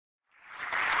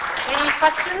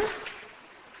questions?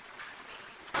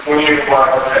 When you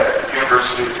applied at the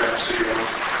University of Tennessee, and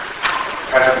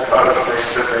they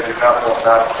said they did not want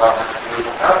mountaintop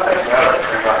removal, how did they know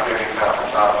they're not getting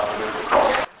mountaintop removal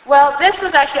calls? Well, this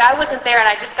was actually, I wasn't there, and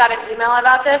I just got an email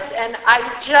about this, and I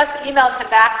just emailed him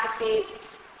back to see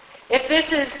if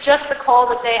this is just the coal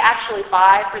that they actually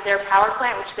buy for their power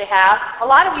plant, which they have. A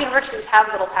lot of universities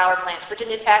have little power plants.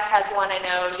 Virginia Tech has one, I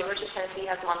know. University of Tennessee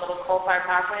has one, little coal-fired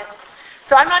power plants.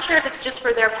 So I'm not sure if it's just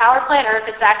for their power plant or if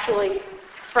it's actually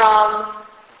from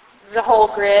the whole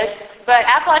grid. But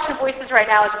Appalachian Voices right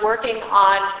now is working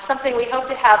on something we hope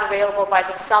to have available by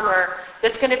the summer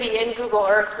that's going to be in Google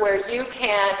Earth, where you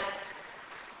can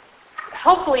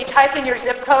hopefully type in your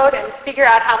zip code and figure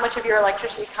out how much of your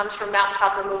electricity comes from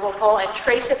mountaintop removal coal and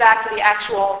trace it back to the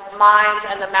actual mines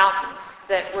and the mountains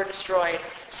that were destroyed.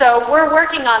 So we're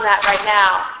working on that right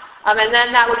now. And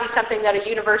then that would be something that a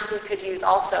university could use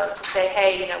also to say,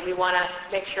 hey, we want to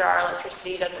make sure our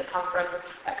electricity doesn't come from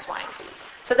X, Y, and Z.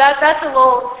 So that's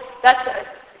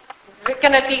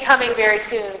going to be coming very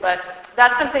soon, but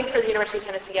that's something for the University of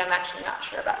Tennessee I'm actually not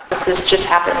sure about. This just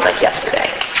happened like yesterday.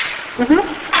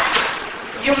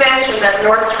 You mentioned that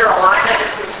North Carolina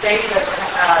is the state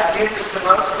that uses the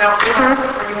most mountaintop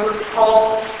removed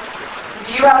coal.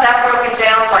 Do you have that broken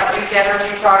down like Duke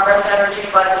Energy, Progress Energy,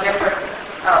 but a different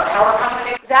power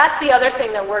company? That's the other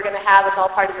thing that we're going to have as all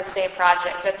part of the same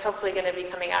project. That's hopefully going to be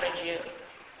coming out in June.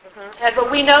 But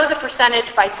we know the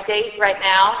percentage by state right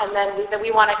now, and then we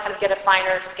want to kind of get a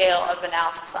finer scale of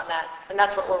analysis on that, and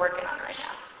that's what we're working on right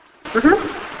now.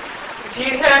 Do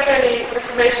you have any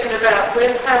information about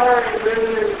wind power and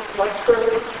wind and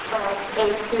electricity?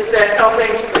 And is that helping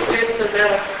to reduce the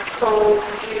amount of coal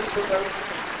use of those?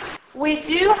 We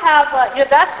do have,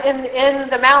 that's in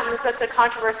the mountains, that's a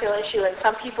controversial issue, and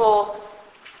some people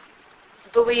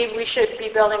believe we should be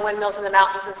building windmills in the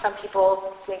mountains, and some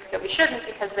people think that we shouldn't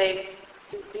because they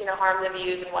harm the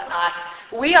views and whatnot.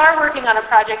 We are working on a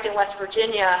project in West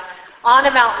Virginia on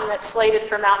a mountain that's slated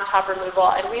for mountaintop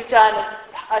removal, and we've done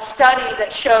a study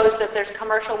that shows that there's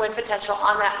commercial wind potential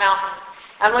on that mountain.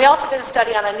 And we also did a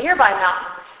study on a nearby mountain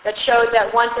that showed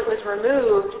that once it was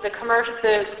removed,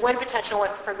 the wind potential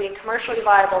went from being commercially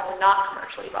viable to not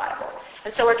commercially viable.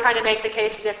 And so we're trying to make the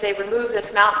case that if they remove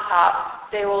this mountaintop,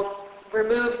 they will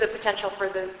remove the potential for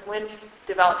the wind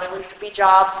development, which would be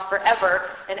jobs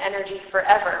forever and energy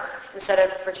forever instead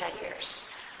of for 10 years.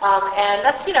 And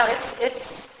that's,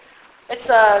 it's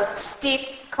a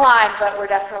steep climb, but we're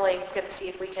definitely going to see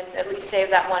if we can at least save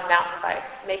that one mountain by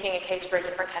making a case for a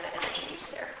different kind of energy use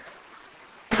there.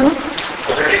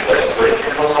 Are there any legislative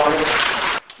handles on this?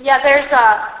 Yeah, there's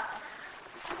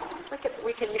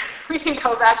we can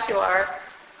go back to our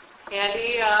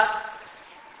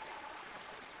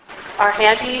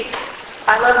handy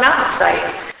I Love Mountains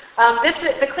site.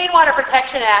 The Clean Water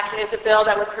Protection Act is a bill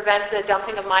that would prevent the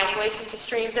dumping of mining waste into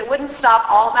streams. It wouldn't stop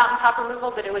all mountaintop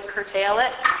removal, but it would curtail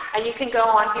it. And you can go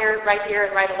on here, right here,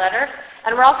 and write a letter.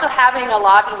 And we're also having a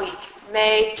lobby week,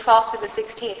 May 12th to the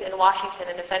 16th in Washington.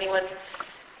 And if anyone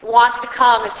wants to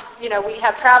come, we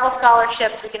have travel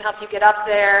scholarships. We can help you get up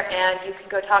there, and you can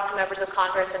go talk to members of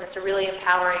Congress, and it's a really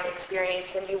empowering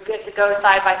experience. And you get to go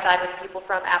side by side with people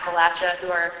from Appalachia who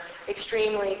are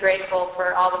extremely grateful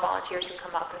for all the volunteers who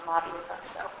come up and lobby with us.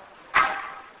 So,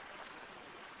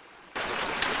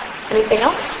 anything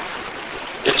else?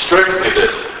 It strikes me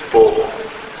that both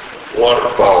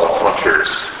waterfowl hunters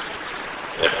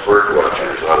and bird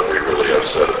watchers ought to be really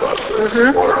upset about this.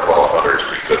 Waterfowl hunters,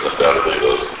 because undoubtedly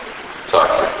those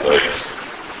toxic lakes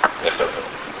end up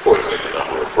poisoning the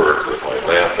number of birds that might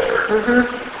land there.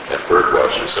 And bird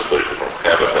watchers simply from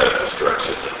habitat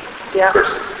destruction. And of course,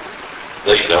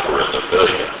 they number in the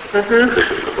millions,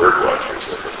 particularly the bird watchers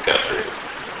in this country.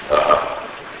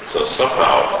 So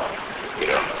somehow,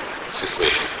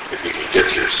 if you can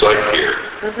get your site here,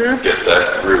 get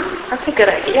that group. That's a good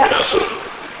idea. So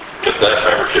get that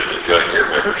membership to join your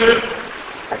membership.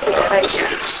 That's a good idea. This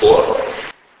would explode.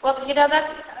 Well,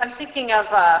 I'm thinking of,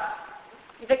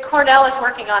 Cornell is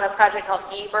working on a project called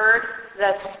eBird.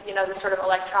 That's, the sort of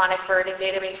electronic birding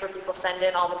database where people send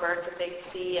in all the birds that they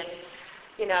see, and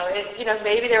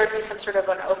maybe there would be some sort of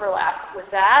an overlap with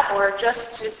that, or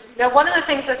just, one of the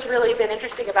things that's really been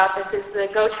interesting about this is the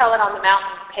Go Tell It on the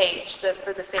Mountain page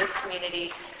for the faith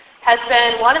community has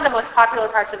been one of the most popular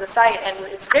parts of the site, and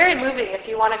it's very moving if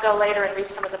you want to go later and read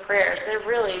some of the prayers. They're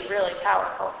really, really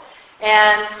powerful.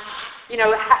 And,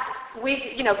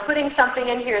 putting something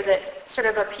in here that sort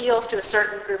of appeals to a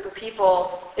certain group of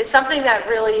people is something that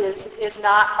really is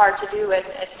not hard to do, and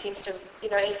it seems to,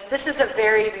 this is a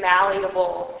very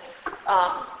malleable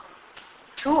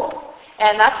tool.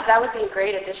 And that would be a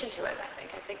great addition to it, I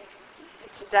think. I think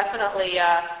it's definitely,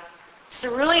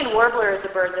 cerulean warbler is a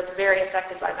bird that's very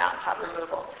affected by mountaintop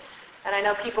removal. And I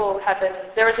know people have been,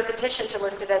 there was a petition to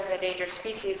list it as an endangered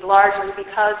species largely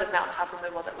because of mountaintop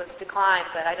removal that was declined,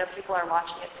 but I know people are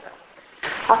watching it, so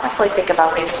I'll definitely think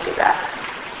about ways to do that.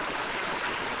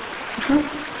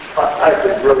 I've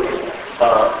been really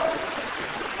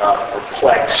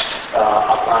perplexed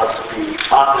about the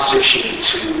opposition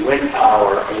to wind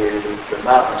power in the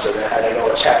mountains, and I know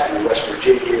it's happening in West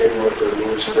Virginia, north of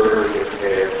Lewisburg,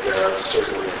 and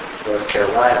certainly in North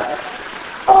Carolina.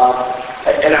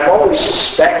 And I've always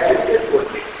suspected that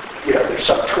there's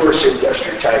some tourist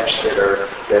industry types that are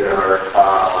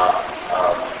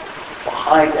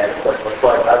behind that equipment,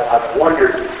 but I've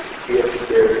wondered if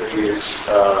there is,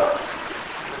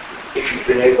 if you've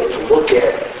been able to look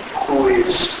at who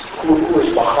is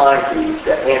behind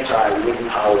the anti-wind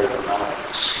power in the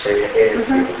mountains, and if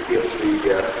the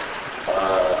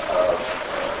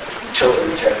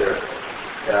utilities have their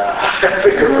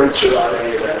fingerprints on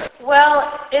any of that.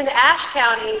 Well, in Ashe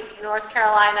County, North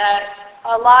Carolina,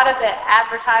 a lot of the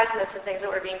advertisements and things that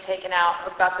were being taken out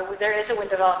about there is a wind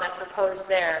development proposed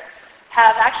there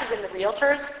have actually been the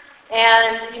realtors.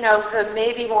 And, the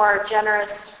maybe more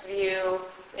generous view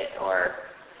or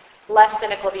less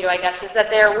cynical view, I guess, is that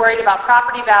they're worried about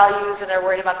property values and they're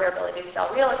worried about their ability to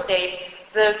sell real estate.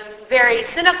 The very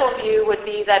cynical view would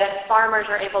be that if farmers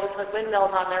are able to put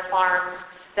windmills on their farms,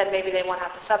 then maybe they won't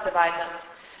have to subdivide them.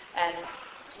 And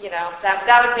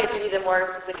that would maybe be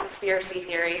the conspiracy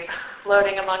theory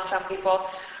floating among some people.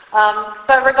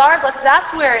 But regardless,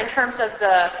 that's where, in terms of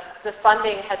the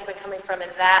funding has been coming from in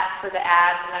that for the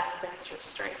ads, and that's sort of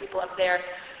stirring people up there.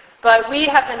 But we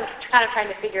have been kind of trying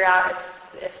to figure out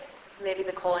if maybe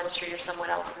the coal industry or someone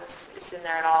else is in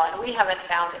there at all, and we haven't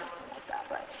found anything like that.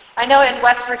 But I know in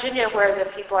West Virginia, where the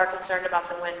people are concerned about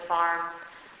the wind farm,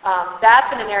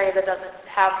 that's in an area that doesn't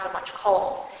have so much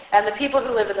coal. And the people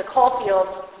who live in the coal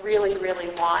fields really, really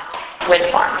want wind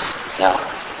farms,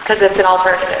 because it's an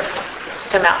alternative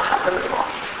to mountaintop removal.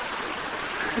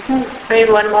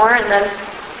 Maybe one more, and then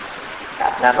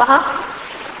wrap it up.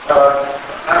 About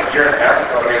a year and a half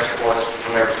ago, I guess it was,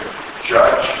 when there was a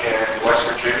judge in West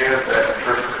Virginia that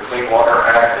interpreted the Clean Water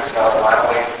Act is not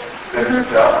allowing them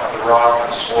to dump the rock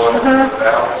and the soil into the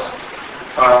valleys.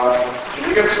 Can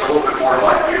you give us a little bit more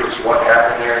light view as to what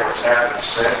happened there and what's happened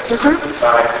since? Is it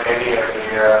tied to any of the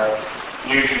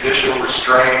new judicial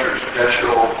restraint or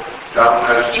judicial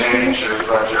dominoes change of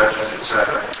judges, et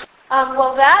cetera?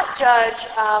 Well, that judge,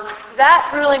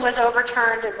 that ruling was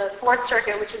overturned in the Fourth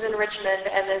Circuit, which is in Richmond,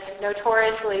 and is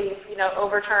notoriously,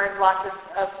 overturns lots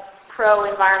of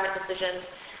pro-environment decisions.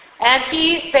 And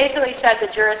he basically said the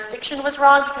jurisdiction was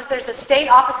wrong because there's a state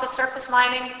office of surface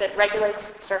mining that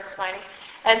regulates surface mining,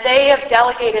 and they have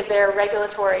delegated their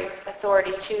regulatory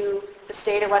authority to the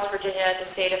state of West Virginia, the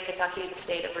state of Kentucky, the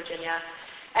state of Virginia.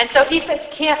 And so he said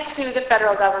you can't sue the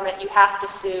federal government, you have to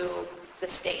sue the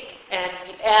state.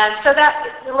 And so that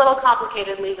it's a little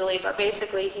complicated legally, but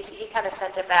basically he kind of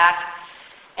sent it back.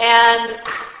 And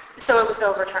so it was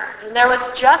overturned. And there was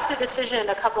just a decision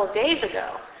a couple of days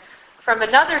ago from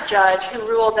another judge who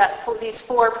ruled that these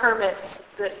 4 permits,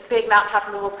 the big mountaintop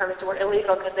removal permits, were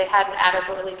illegal because they hadn't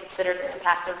adequately considered the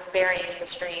impact of burying the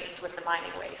streams with the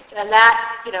mining waste. And that,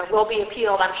 will be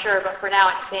appealed, I'm sure, but for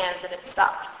now it stands and it's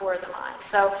stopped for the mine.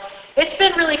 So it's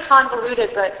been really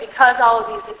convoluted, but because all of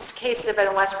these cases have been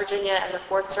in West Virginia and the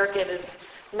Fourth Circuit is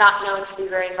not known to be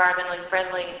very environmentally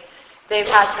friendly, they've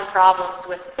had some problems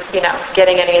with,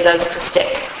 getting any of those to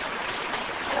stick.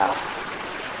 So.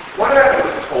 What happened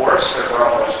with the forests that were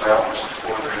on those mountains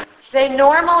before They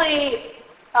normally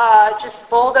just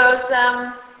bulldoze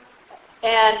them,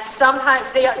 and sometimes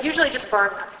they usually just burn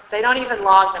them. They don't even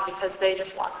log them because they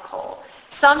just want the coal.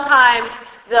 Sometimes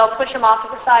they'll push them off to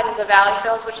the side into valley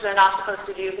fills, which they're not supposed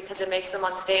to do because it makes them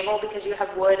unstable because you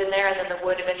have wood in there and then the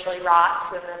wood eventually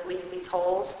rots and then leaves these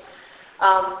holes.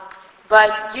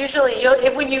 But usually,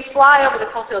 when you fly over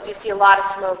the coal fields, you see a lot of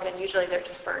smoke, and usually they're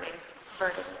just burning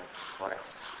the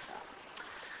forest.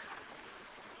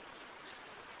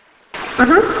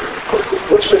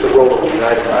 What's been the role of the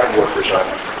United Mine Workers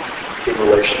in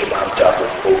relation to mountaintop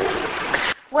removal?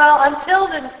 Well, until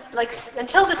the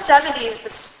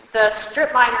 70s, the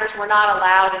strip miners were not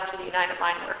allowed into the United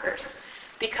Mine Workers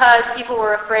because people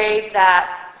were afraid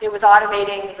that it was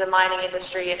automating the mining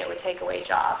industry and it would take away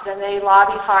jobs. And they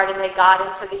lobbied hard and they got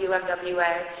into the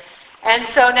UMWA. And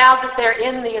so now that they're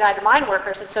in the United Mine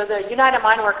Workers, and so the United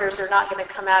Mine Workers are not going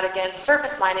to come out against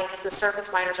surface mining because the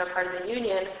surface miners are part of the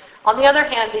union. On the other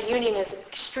hand, the union is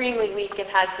extremely weak and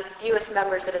has the fewest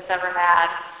members that it's ever had.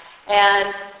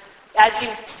 And as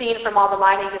you've seen from all the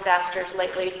mining disasters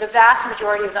lately, the vast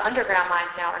majority of the underground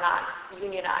mines now are not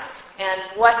unionized. And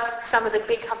what some of the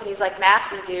big companies like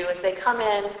Massey do is they come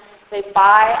in, they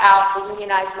buy out the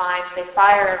unionized mines, they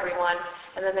fire everyone,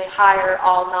 and then they hire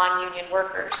all non-union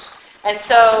workers. And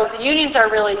so the unions are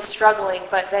really struggling,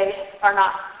 but they are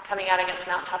not coming out against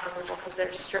mountaintop removal because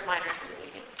there's strip miners in the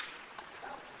union. So.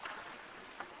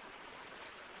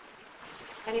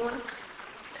 Anyone?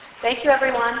 Thank you,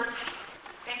 everyone.